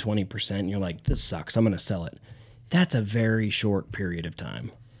down 20% and you're like, this sucks, I'm going to sell it. That's a very short period of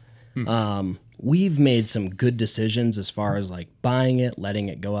time. We've made some good decisions as far as buying it, letting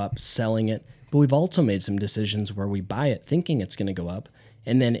it go up, selling it. But we've also made some decisions where we buy it thinking it's going to go up,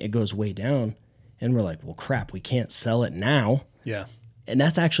 and then it goes way down, and we're like, well, crap, we can't sell it now. Yeah. And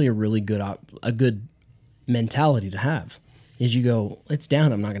that's actually a really good a good mentality to have, is you go, it's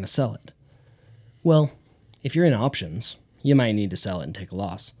down, I'm not going to sell it. Well, if you're in options, you might need to sell it and take a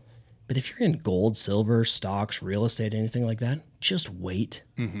loss. But if you're in gold, silver, stocks, real estate, anything like that, just wait.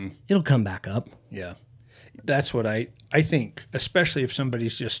 It'll come back up. Yeah. That's what I think, especially if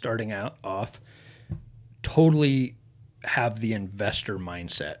somebody's just starting out off, totally have the investor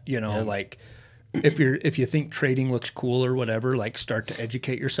mindset, like if you think trading looks cool or whatever, like start to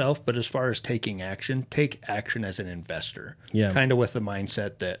educate yourself. But as far as taking action, take action as an investor. Yeah. Kind of with the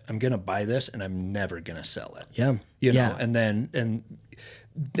mindset that I'm going to buy this and I'm never going to sell it. Yeah. And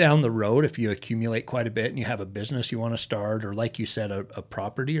down the road, if you accumulate quite a bit and you have a business you want to start, or like you said, a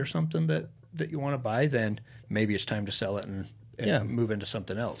property or something that you want to buy, then maybe it's time to sell it and move into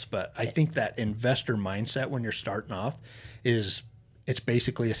something else. But I think that investor mindset when you're starting off it's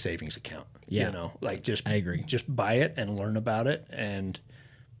basically a savings account. Yeah. I agree. Just buy it and learn about it and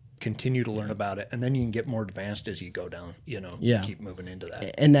continue to learn about it. And then you can get more advanced as you go down, keep moving into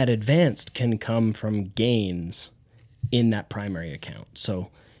that. And that advanced can come from gains in that primary account. So,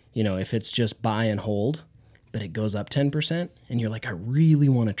 if it's just buy and hold, but it goes up 10% and you're like, I really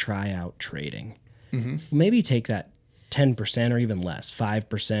want to try out trading. Maybe take that 10% or even less,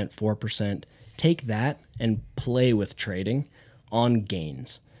 5%, 4%, take that and play with trading on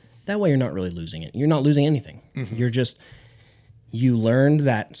gains. That way you're not really losing it. You're not losing anything. You learned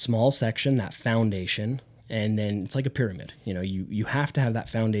that small section, that foundation, and then it's like a pyramid. You have to have that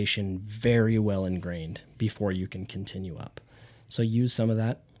foundation very well ingrained before you can continue up. So use some of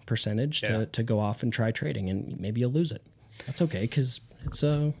that percentage to go off and try trading, and maybe you'll lose it. That's okay, because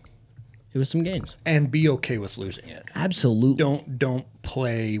it was some gains. And be okay with losing it. Absolutely. Don't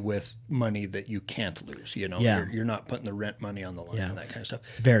play with money that you can't lose. You're not putting the rent money on the line and that kind of stuff.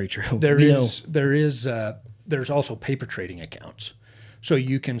 Very true. There's also paper trading accounts. So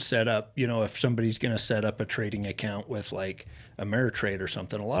you can set up, if somebody's going to set up a trading account with like Ameritrade or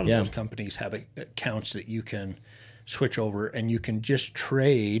something, a lot of those companies have accounts that you can switch over and you can just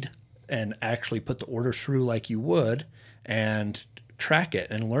trade and actually put the orders through like you would and track it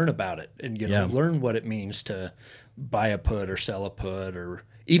and learn about it and learn what it means to buy a put or sell a put, or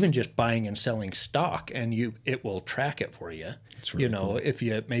even just buying and selling stock, and it will track it for you. It's really cool. If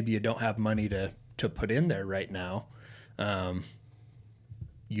you don't have money to put in there right now,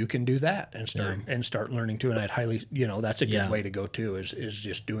 you can do that and start learning too. And I'd highly, that's a good way to go too, is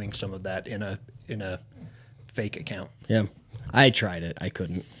just doing some of that in a fake account. Yeah. I tried it. I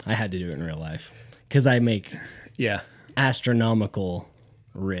couldn't. I had to do it in real life because I make astronomical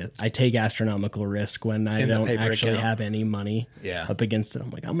risk. I take astronomical risk when I don't actually have any money up against it. I'm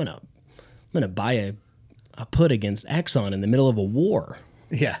like, I'm gonna buy a put against Exxon in the middle of a war.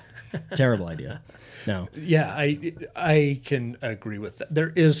 Yeah. Terrible idea. No. Yeah, I can agree with that.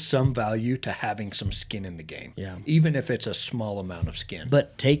 There is some value to having some skin in the game. Yeah. Even if it's a small amount of skin.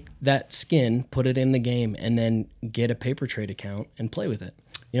 But take that skin, put it in the game, and then get a paper trade account and play with it.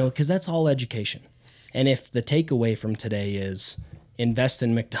 Because that's all education. And if the takeaway from today is invest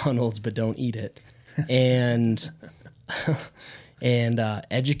in McDonald's but don't eat it, and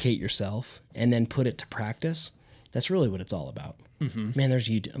educate yourself and then put it to practice, that's really what it's all about. Man, there's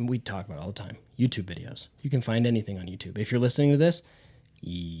YouTube. We talk about it all the time. YouTube videos. You can find anything on YouTube. If you're listening to this,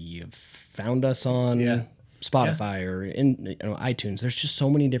 you've found us on Spotify or in iTunes. There's just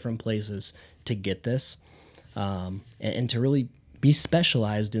so many different places to get this, and to really be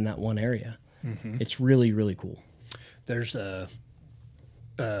specialized in that one area. It's really, really cool. There's the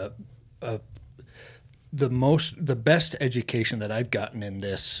best education that I've gotten in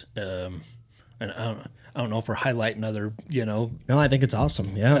this, and I don't know if we're highlighting other, No, I think it's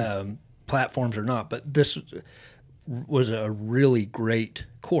awesome. Yeah. Platforms or not, but this was a really great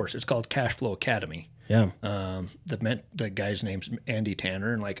course. It's called Cash Flow Academy. Yeah. The guy's name's Andy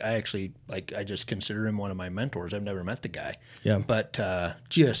Tanner, and I just consider him one of my mentors. I've never met the guy. Yeah. But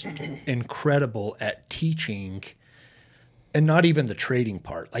just incredible at teaching, and not even the trading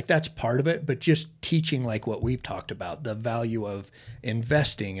part. Like that's part of it, but just teaching like what we've talked about, the value of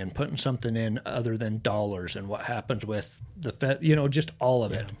investing and putting something in other than dollars, and what happens with the Fed, just all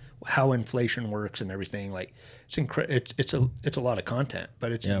of it, how inflation works and everything. Like it's a lot of content,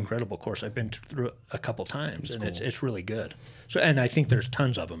 but it's an incredible course. I've been through it a couple times, and cool. It's really good. So, and I think there's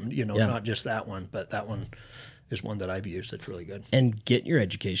tons of them, not just that one, but that one is one that I've used that's really good. And get your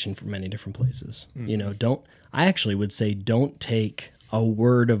education from many different places. I actually would say don't take a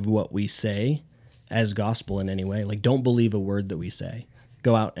word of what we say as gospel in any way. Like, don't believe a word that we say.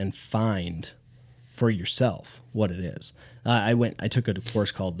 Go out and find for yourself what it is. I took a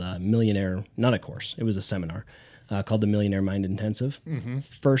course called Millionaire, not a course, it was a seminar called the Millionaire Mind Intensive.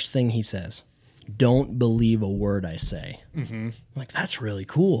 First thing he says, don't believe a word I say. I'm like, that's really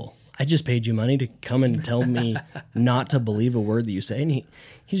cool. I just paid you money to come and tell me not to believe a word that you say. And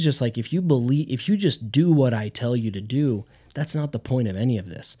he's just like, if you just do what I tell you to do, that's not the point of any of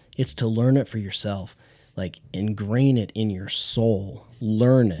this. It's to learn it for yourself, like ingrain it in your soul,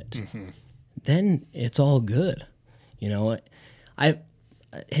 learn it. Mm-hmm. Then it's all good. You know, have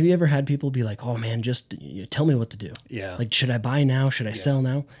you ever had people be like, oh man, just tell me what to do? Yeah. Like, should I buy now? Should I sell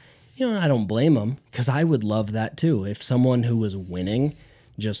now? You know, I don't blame them, because I would love that too. If someone who was winning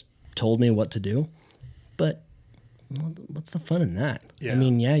just told me what to do, but what's the fun in that? Yeah. I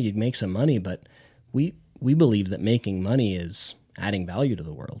mean, yeah, you'd make some money, but we believe that making money is adding value to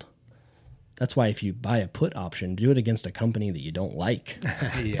the world. That's why if you buy a put option, do it against a company that you don't like.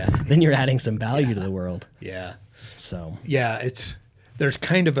 Yeah. Then you're adding some value to the world. Yeah. So. Yeah, there's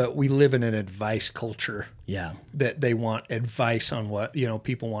kind of we live in an advice culture. Yeah. That they want advice on what,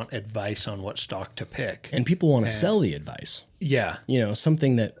 people want advice on what stock to pick. And people want to sell the advice. Yeah. You know,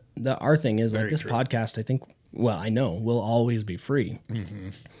 something that our thing is, Very like this true. podcast, I think, well, I know will always be free. Mm-hmm.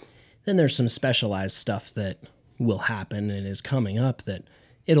 Then there's some specialized stuff that will happen and is coming up that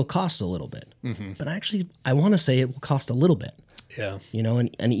it'll cost a little bit. Mm-hmm. But actually, I want to say it will cost a little bit. Yeah. You know,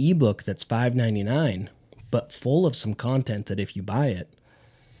 an ebook that's $5.99, but full of some content that if you buy it,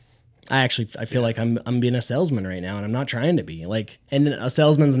 I feel like I'm being a salesman right now, and I'm not trying to be. Like, and a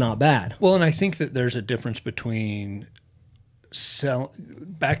salesman's not bad. Well, and I think that there's a difference between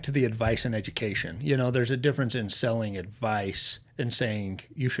back to the advice and education. There's a difference in selling advice and saying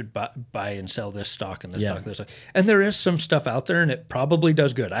you should buy and sell this stock and this stock, this stock. And there is some stuff out there, and it probably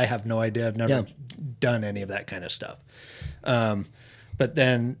does good. I have no idea. I've never done any of that kind of stuff. But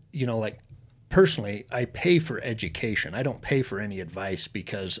then, like, personally, I pay for education. I don't pay for any advice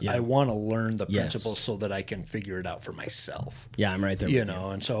because I want to learn the principles so that I can figure it out for myself. Yeah, I'm right there.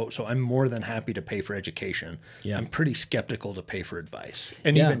 And so I'm more than happy to pay for education. Yeah. I'm pretty skeptical to pay for advice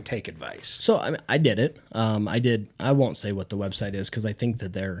and even take advice. So I did it. I won't say what the website is because I think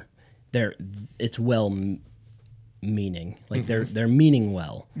that it's well meaning. Like they're meaning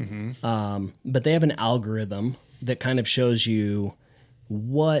well. Mm-hmm. But they have an algorithm that kind of shows you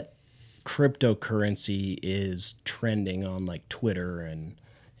what cryptocurrency is trending on, like Twitter and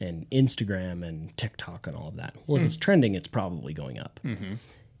Instagram and TikTok and all of that. Well, if it's trending, it's probably going up. Mm-hmm.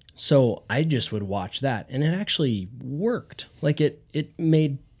 So I just would watch that, and it actually worked. Like it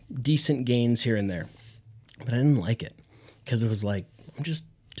made decent gains here and there, but I didn't like it because it was like, I'm just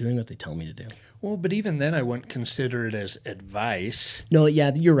doing what they tell me to do. Well, but even then, I wouldn't consider it as advice. No,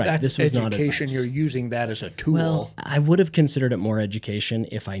 yeah, you're right. That's this was education. Not advice. You're using that as a tool. Well, I would have considered it more education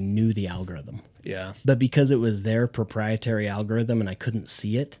if I knew the algorithm. Yeah. But because it was their proprietary algorithm and I couldn't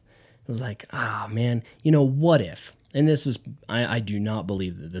see it, it was like, man, what if? And this is, I do not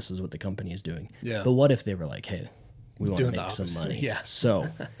believe that this is what the company is doing. Yeah. But what if they were like, hey, we want to make some money. Yeah. So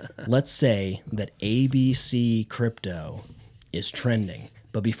let's say that ABC crypto is trending,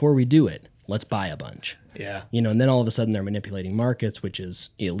 but before we do it, let's buy a bunch. Yeah. And then all of a sudden they're manipulating markets, which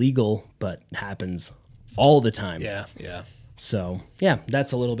is illegal, but happens all the time. Yeah. Yeah. So yeah,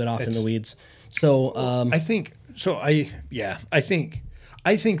 that's a little bit off in the weeds. So I think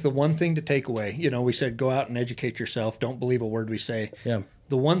the one thing to take away, we said go out and educate yourself. Don't believe a word we say. Yeah.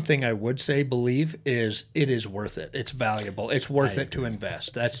 The one thing I would say believe is it is worth it. It's valuable. It's worth it to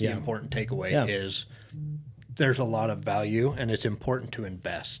invest. That's the important takeaway is there's a lot of value and it's important to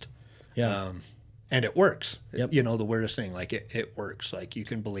invest. Yeah. And it works. Yep. The weirdest thing, like it works. Like you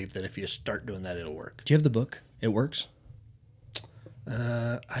can believe that if you start doing that, it'll work. Do you have the book? It Works?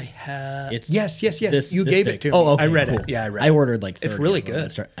 I have. Yes. You gave it to me. Oh, okay. I read cool. it. Yeah, I read it. I ordered like 30 It's really of them.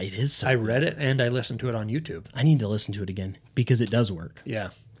 good. It is so I good. read it and I listened to it on YouTube. I need to listen to it again because it does work. Yeah.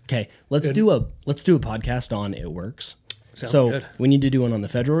 Okay, let's do a podcast on It Works. Sounds so good. we need to do one on the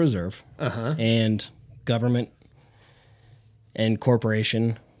Federal Reserve and government and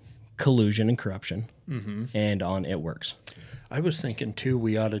corporation collusion and corruption, and on It Works. I was thinking too,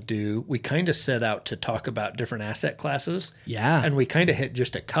 we kind of set out to talk about different asset classes. Yeah. And we kind of hit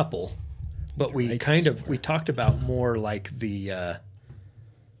just a couple, but we talked about more like the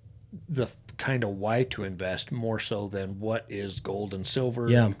kind of why to invest more so than what is gold and silver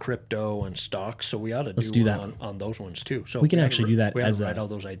and crypto and stocks. So we ought to do that on those ones too. So we can actually do that as write all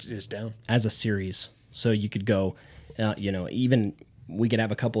those ideas down as a series. So you could go, even we could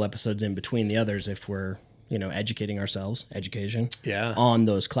have a couple episodes in between the others if we're, educating ourselves, education. Yeah. On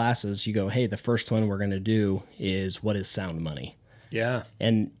those classes, you go, hey, the first one we're going to do is what is sound money? Yeah.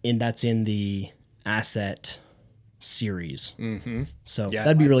 And that's in the asset series. Mm-hmm. So Yeah,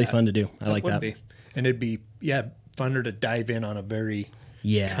 that'd be really fun to do. I like would that. be. And it'd be, funner to dive in on a very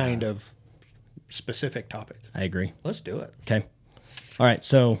kind of specific topic. I agree. Let's do it. Okay. All right,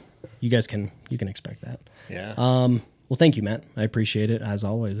 so you can expect that. Yeah. Well, thank you, Matt. I appreciate it as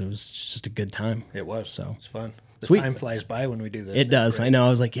always. It was just a good time. It was. So it's fun. The Sweet. time flies by when we do this. It does. I know. I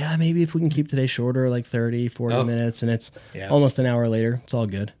was like, yeah, maybe if we can keep today shorter, like 30, 40 minutes, and it's almost an hour later. It's all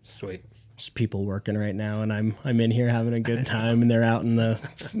good. Sweet. Just people working right now, and I'm in here having a good time, and they're out in the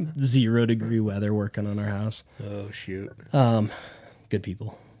 0-degree weather working on our house. Oh shoot. Good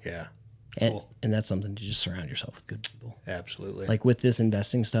people. Yeah. And, Cool. and that's something to just surround yourself with good people. Absolutely. Like with this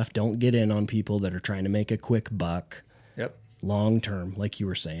investing stuff, don't get in on people that are trying to make a quick buck. Yep. Long term, like you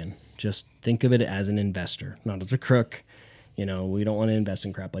were saying. Just think of it as an investor, not as a crook. We don't want to invest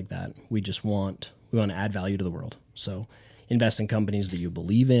in crap like that. We want to add value to the world. So invest in companies that you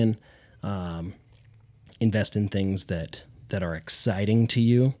believe in. Invest in things that are exciting to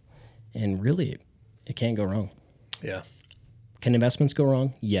you. And really, it can't go wrong. Yeah. Can investments go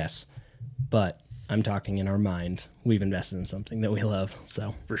wrong? Yes. But I'm talking in our mind. We've invested in something that we love.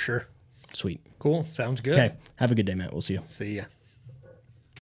 So For sure. sweet. Cool. Sounds good. Okay. Have a good day, Matt. We'll see you. See ya.